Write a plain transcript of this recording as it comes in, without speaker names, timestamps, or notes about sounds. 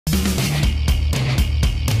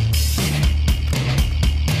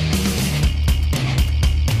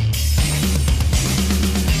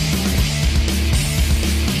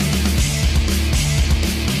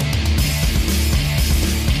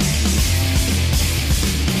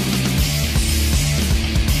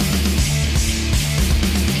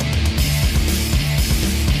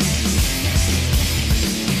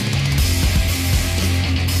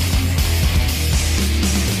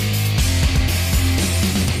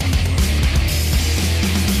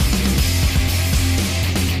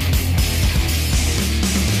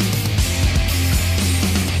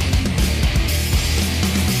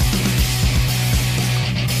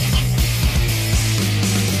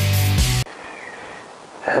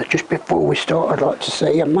Just before we start, I'd like to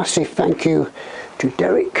say a massive thank you to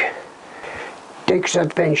Derek, Degs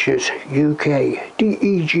Adventures UK,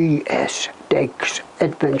 DEGS, Degs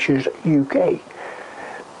Adventures UK.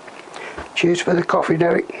 Cheers for the coffee,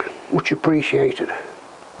 Derek, much appreciated.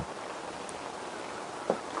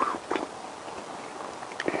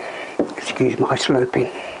 Excuse my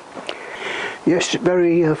slurping. Yes,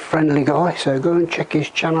 very friendly guy, so go and check his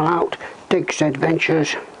channel out, Degs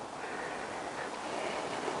Adventures.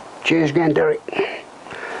 Cheers again, Derek.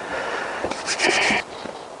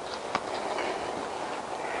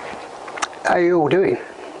 How are you all doing?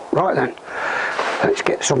 Right then, let's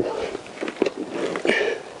get some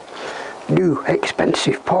new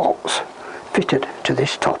expensive parts fitted to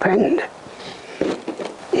this top end.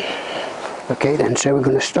 Okay then, so we're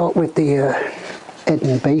going to start with the head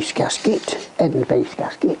and base gasket. Head and base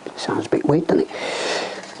gasket, sounds a bit weird, doesn't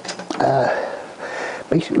it?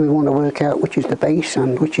 Basically we want to work out which is the base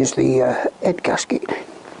and which is the head gasket,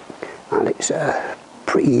 and it's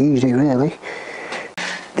pretty easy really.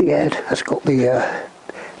 The head has got the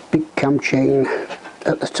big cam chain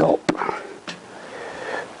at the top.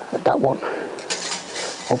 That one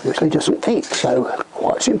obviously doesn't fit, so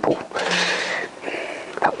quite simple.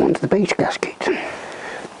 That one's the base gasket.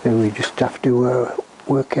 Then we just have to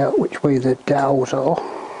work out which way the dowels are,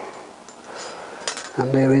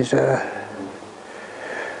 and there is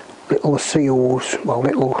little seals, well,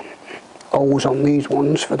 little holes on these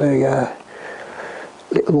ones for the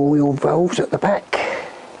little oil valves at the back,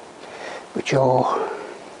 which are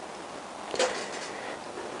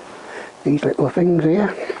these little things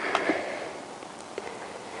here.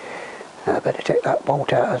 I better take that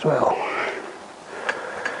bolt out as well.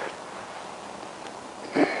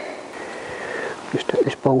 Just take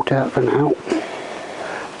this bolt out for now.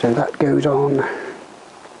 So that goes on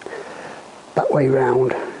that way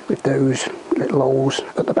round with those little holes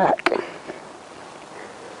at the back.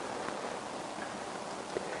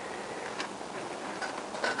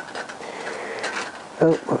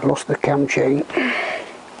 Oh, I've lost the cam chain.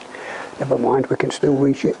 Never mind, we can still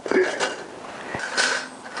reach it.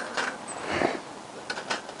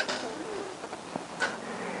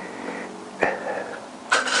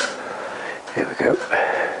 There we go.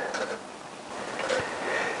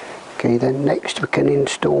 Okay, then next we can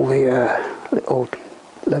install the little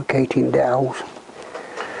locating dowels.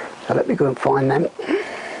 So let me go and find them.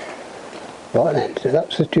 Right then, so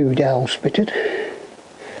that's the two dowels fitted.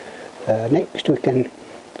 Next we can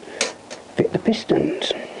fit the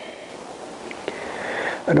pistons.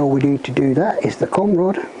 And all we need to do that is the con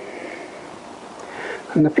rod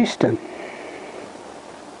and the piston.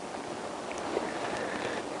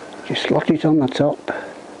 Just slot it on the top.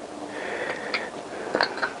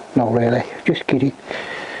 Not really, just kidding.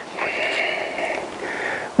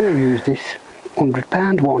 We'll use this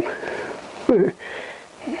 £100 one.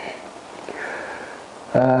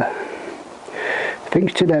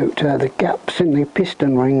 Things to note, the gaps in the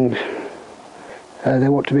piston rings, they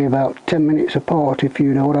want to be about 10 minutes apart, if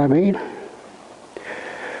you know what I mean.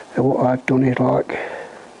 So what I've done is like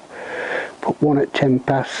put one at 10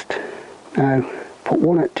 past, no, put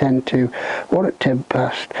one at 10 to, one at 10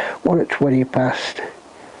 past, one at 20 past,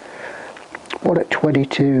 one at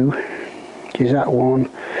 22, which is that one,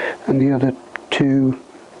 and the other two,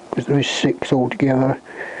 because there is 6 altogether,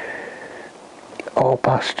 are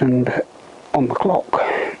past and on the clock.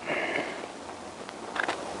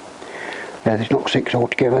 No, there's not 6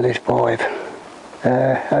 altogether, there's 5.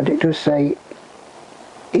 And it does say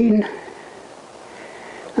in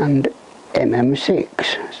and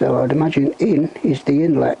MM6, so I'd imagine in is the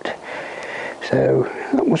inlet, so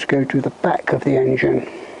that must go to the back of the engine.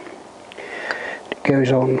 It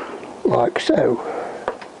goes on like so,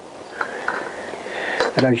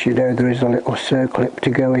 and as you know there is a little circlip to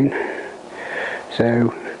go in,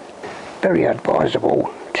 so very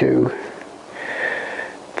advisable to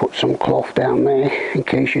put some cloth down there in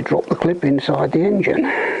case you drop the clip inside the engine.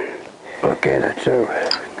 Okay, that's a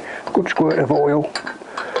good squirt of oil.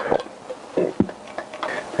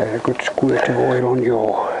 A good squirt of oil on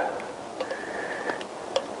your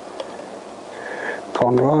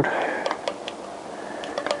Conrad.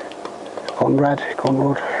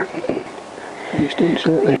 Just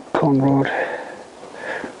insert the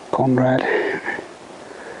Conrad.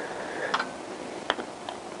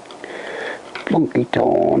 Plonk it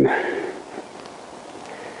on.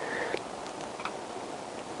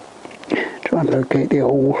 Try and locate the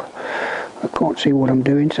hole. I can't see what I'm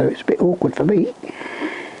doing, so it's a bit awkward for me.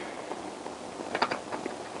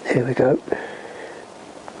 There we go.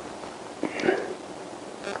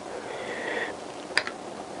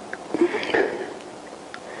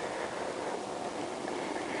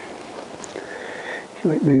 so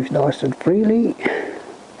it moves nice and freely.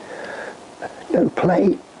 No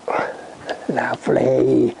play.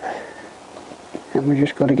 Lovely. And we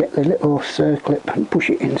just got to get the little circlip and push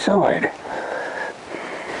it inside.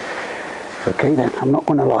 Okay then, I'm not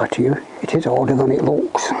going to lie to you, it is harder than it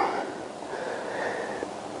looks.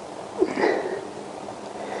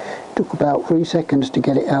 Took about 3 seconds to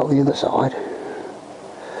get it out the other side.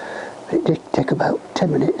 It did take about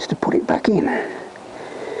 10 minutes to put it back in.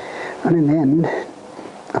 And in the end,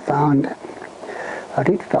 I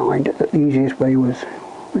did find that the easiest way was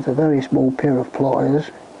with a very small pair of pliers.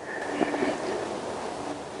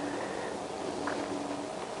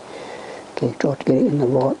 Okay, try to get it in the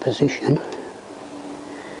right position.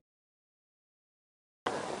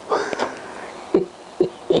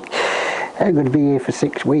 I'm going to be here for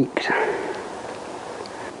 6 weeks.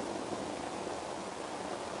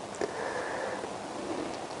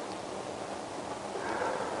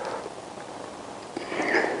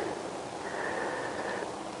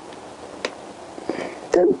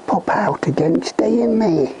 Don't pop out again, stay in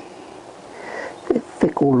there. You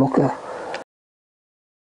fickle looker.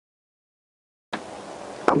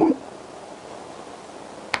 Come on.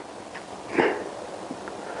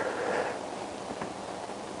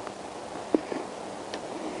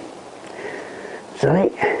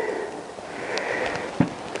 Sorry.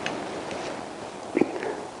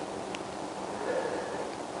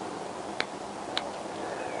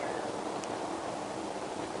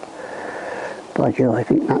 By Joe, I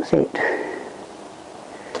think that's it.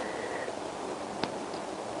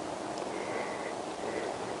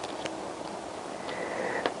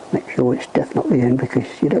 Make sure it's definitely in, because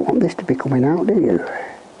you don't want this to be coming out, do you?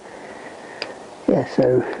 Yeah,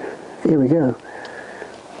 so here we go.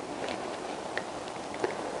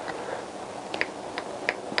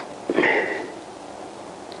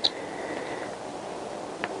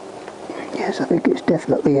 Yes, I think it's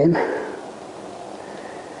definitely in.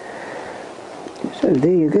 So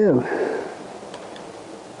there you go.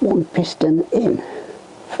 1 piston in.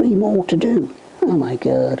 3 more to do. Oh my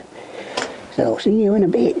god. So I'll see you in a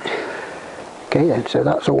bit. Okay then, so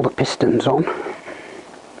that's all the pistons on.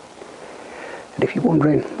 And if you're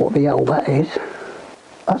wondering what the hell that is,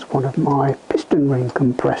 that's one of my piston ring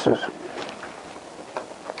compressors.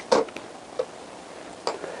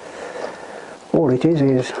 All it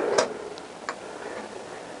is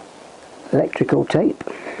electrical tape.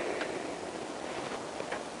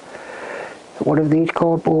 One of these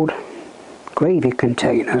cardboard gravy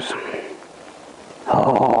containers.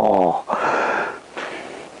 Oh.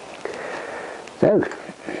 So,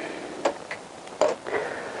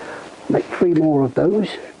 make 3 more of those.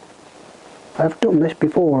 I've done this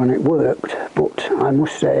before and it worked, but I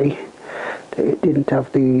must say that it didn't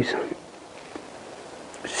have these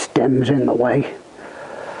stems in the way.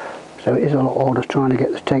 So it is a lot harder trying to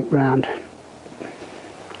get the tape round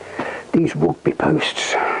these rugby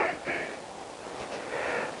posts.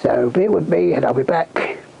 So bear with me and I'll be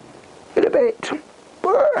back in a bit.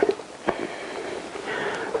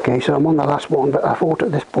 Okay, so I'm on the last one, but I thought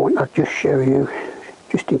at this point I'd just show you,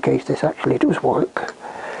 just in case this actually does work,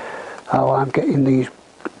 how I'm getting these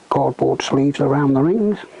cardboard sleeves around the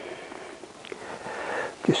rings.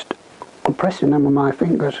 Just compressing them with my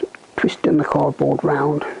fingers, twisting the cardboard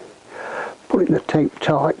round, putting the tape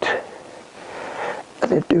tight,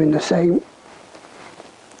 and then doing the same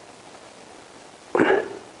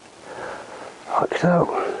like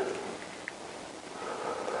so.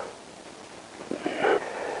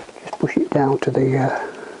 Just push it down to the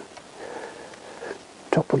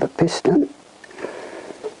top of the piston.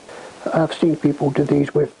 I've seen people do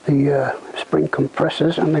these with the spring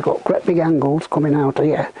compressors, and they've got great big angles coming out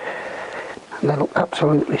here, and they look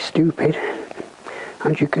absolutely stupid.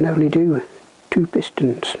 And you can only do 2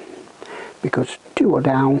 pistons, because 2 are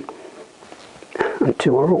down and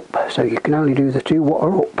 2 are up, so you can only do the 2 what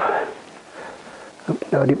are up. Oh,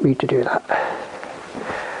 no, I didn't mean to do that.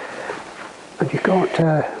 And you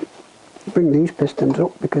can't bring these pistons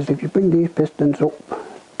up, because if you bring these pistons up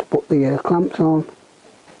to put the clamps on,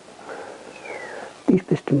 these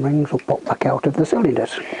piston rings will pop back out of the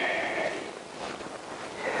cylinders.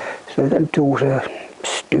 So them tools are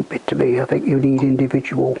stupid to me. I think you need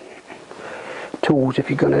individual tools if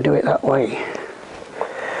you're going to do it that way.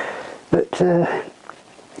 But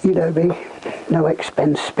you know me, no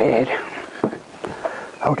expense spared.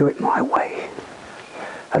 I'll do it my way,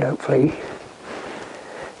 and hopefully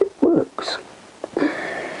it works.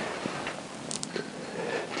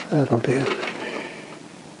 That'll do.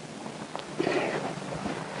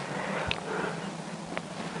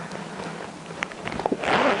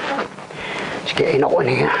 It's getting hot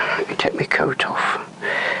in here. Let me take my coat off.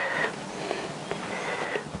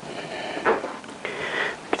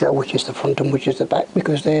 tell which is the front and which is the back,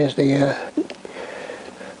 because there's the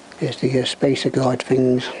spacer guide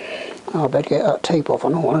things. I better get that tape off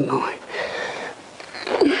and all, hadn't I?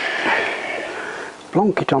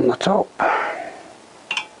 Plonk it on the top.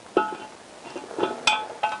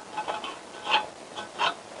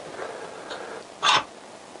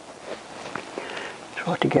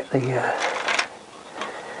 Try to get the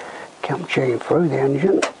cam chain through the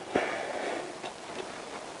engine.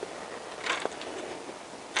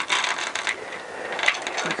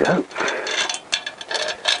 There we go.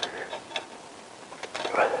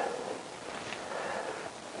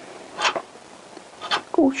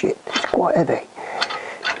 Oh shit, it's quite heavy.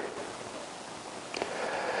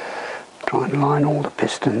 Try and line all the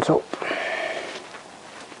pistons up.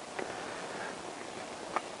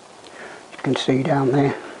 You can see down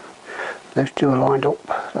there, those two are lined up.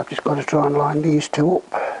 I've just got to try and line these two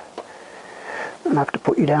up, and I have to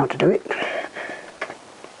put you down to do it.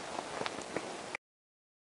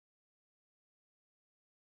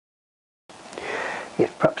 Yeah,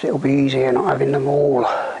 perhaps it'll be easier not having them all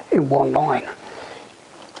in one line.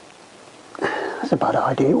 That's a bad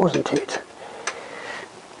idea, wasn't it?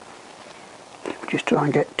 Just try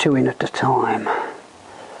and get two in at a time. I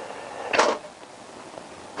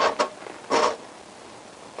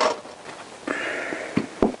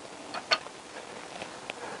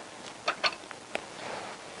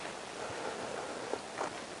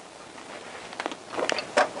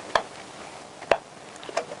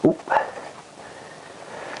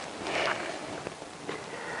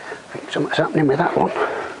think something's happening with that one.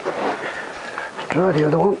 Let's try the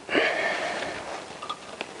other one.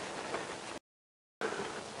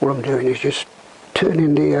 What I'm doing is just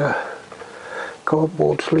turning the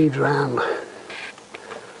cardboard sleeves around.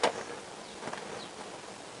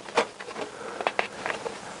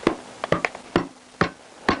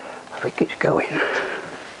 I think it's going.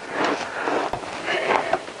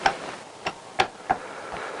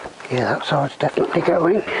 Yeah, that side's definitely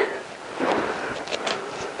going.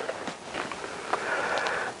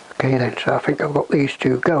 Okay then, so I think I've got these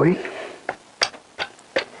two going.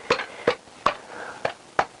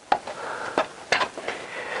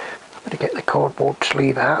 Better get the cardboard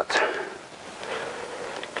sleeve out.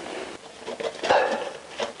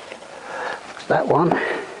 That's that one.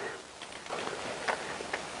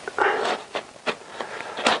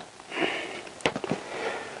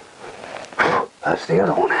 That's the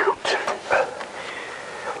other one out.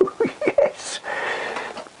 Yes.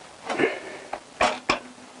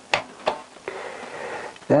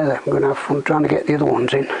 There then, I'm going to have fun trying to get the other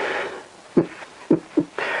ones in.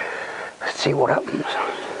 Let's see what happens.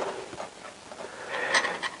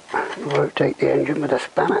 Rotate the engine with a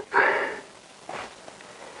spanner.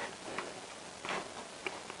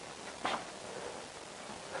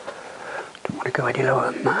 Don't want to go any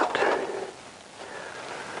lower than that.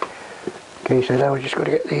 Okay, so now we've just got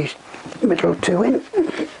to get these middle two in. Of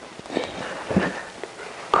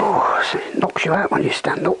course, it knocks you out when you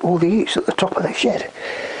stand up. All the heat's at the top of the shed.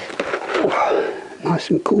 Oh, nice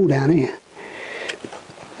and cool down here.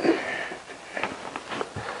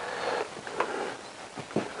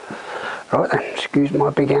 Right then, excuse my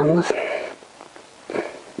big hands.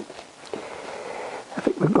 I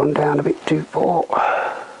think we've gone down a bit too far.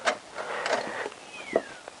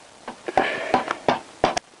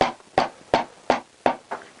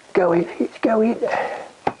 Going, it's going.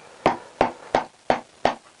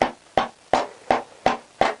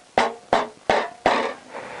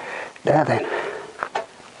 There then.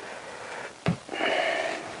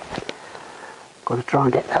 Got to try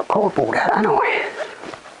and get that cardboard out, haven't I?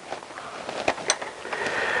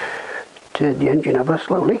 Turn the engine over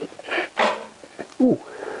slowly. Ooh.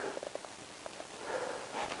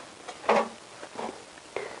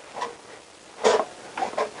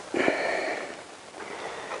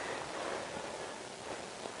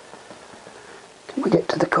 Can we get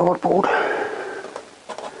to the cardboard?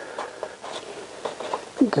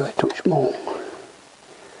 Go a touch more.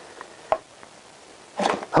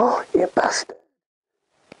 Oh, you bastard!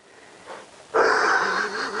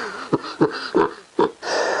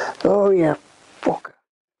 Oh, you fucker!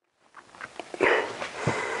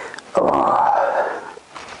 Oh.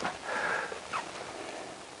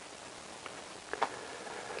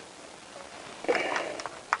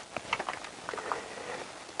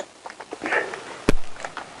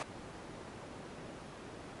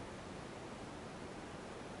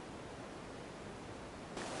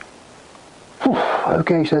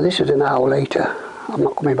 Okay, so this is an hour later. I'm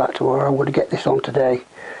not coming back to where I would get this on today.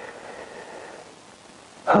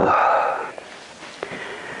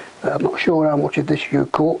 I'm not sure how much of this you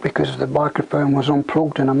caught because the microphone was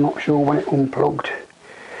unplugged, and I'm not sure when it unplugged.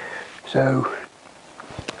 So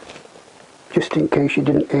just in case you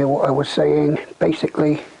didn't hear what I was saying,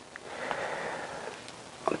 basically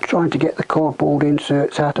I'm trying to get the cardboard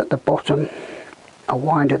inserts out at the bottom. I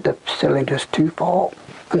winded the cylinders too far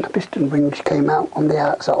and the piston rings came out on the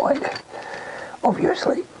outside,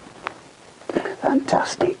 obviously.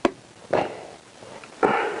 Fantastic.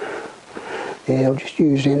 Yeah, I'm just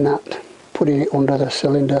using that, putting it under the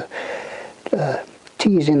cylinder,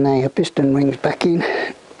 teasing the piston rings back in.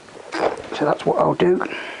 So that's what I'll do.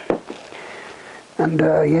 And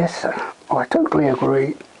yes, I totally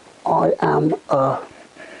agree. I am I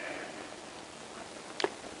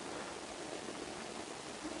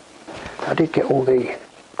did get all the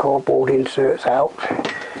cardboard inserts out.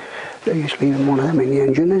 No use leaving one of them in the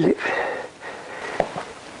engine, is it?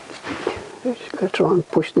 Just going to try and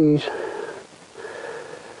push these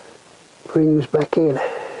rings back in.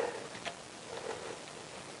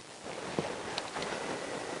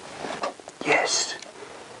 Yes,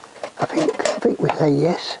 I think we say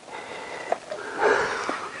yes.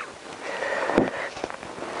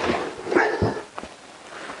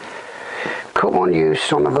 Come on, you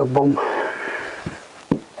son of a bum.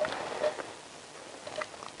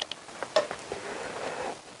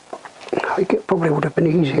 I think it probably would have been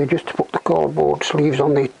easier just to put the cardboard sleeves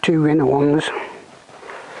on the two inner ones.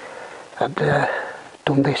 I'd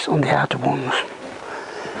done this on the outer ones.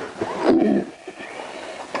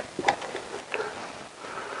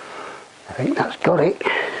 I think that's got it.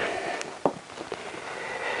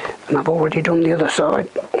 And I've already done the other side.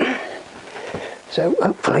 So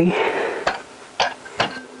hopefully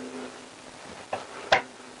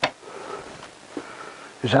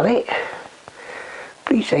is that it?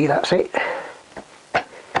 Please say that's it.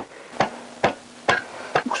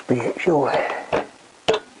 Must be it, surely.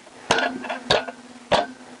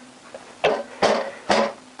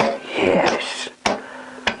 Yes.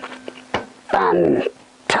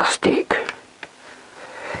 Fantastic.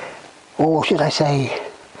 Or should I say,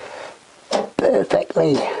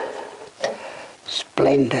 perfectly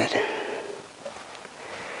splendid.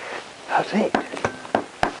 That's it.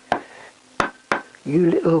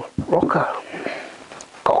 You little cocker.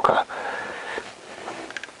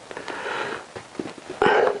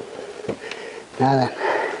 Now then,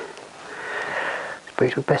 I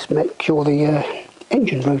suppose we best make sure the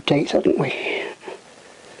engine rotates, haven't we?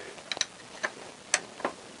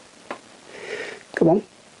 Come on.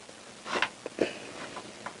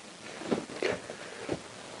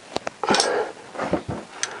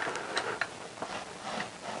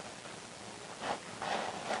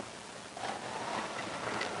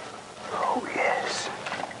 Oh yes.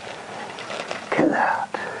 Look at that.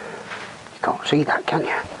 You can't see that, can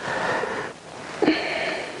you?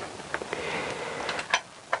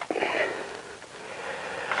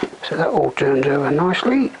 So that all turns over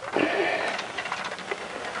nicely.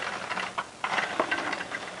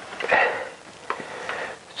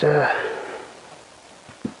 So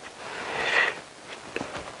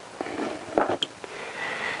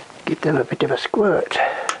give them a bit of a squirt.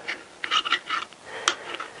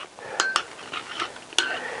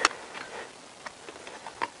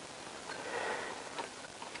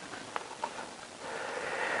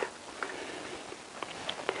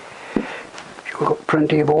 We've got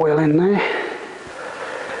plenty of oil in there.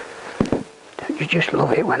 Don't you just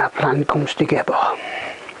love it when a plan comes together?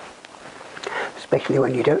 Especially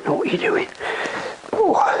when you don't know what you're doing.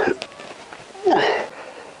 Oh.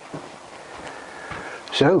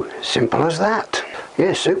 So, simple as that.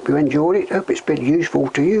 Yes, hope you enjoyed it. Hope it's been useful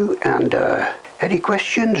to you. And any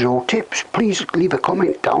questions or tips, please leave a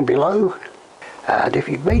comment down below. And if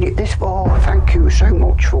you've made it this far, thank you so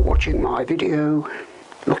much for watching my video.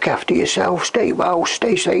 Look after yourself, stay well,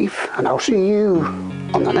 stay safe, and I'll see you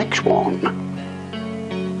on the next one.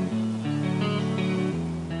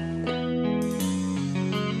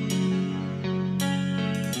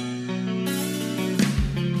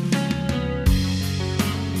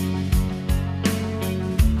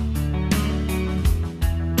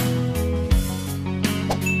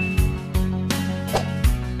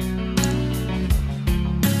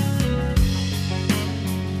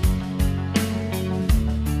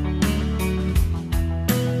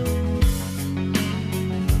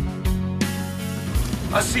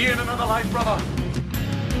 I'll see you in another life, brother.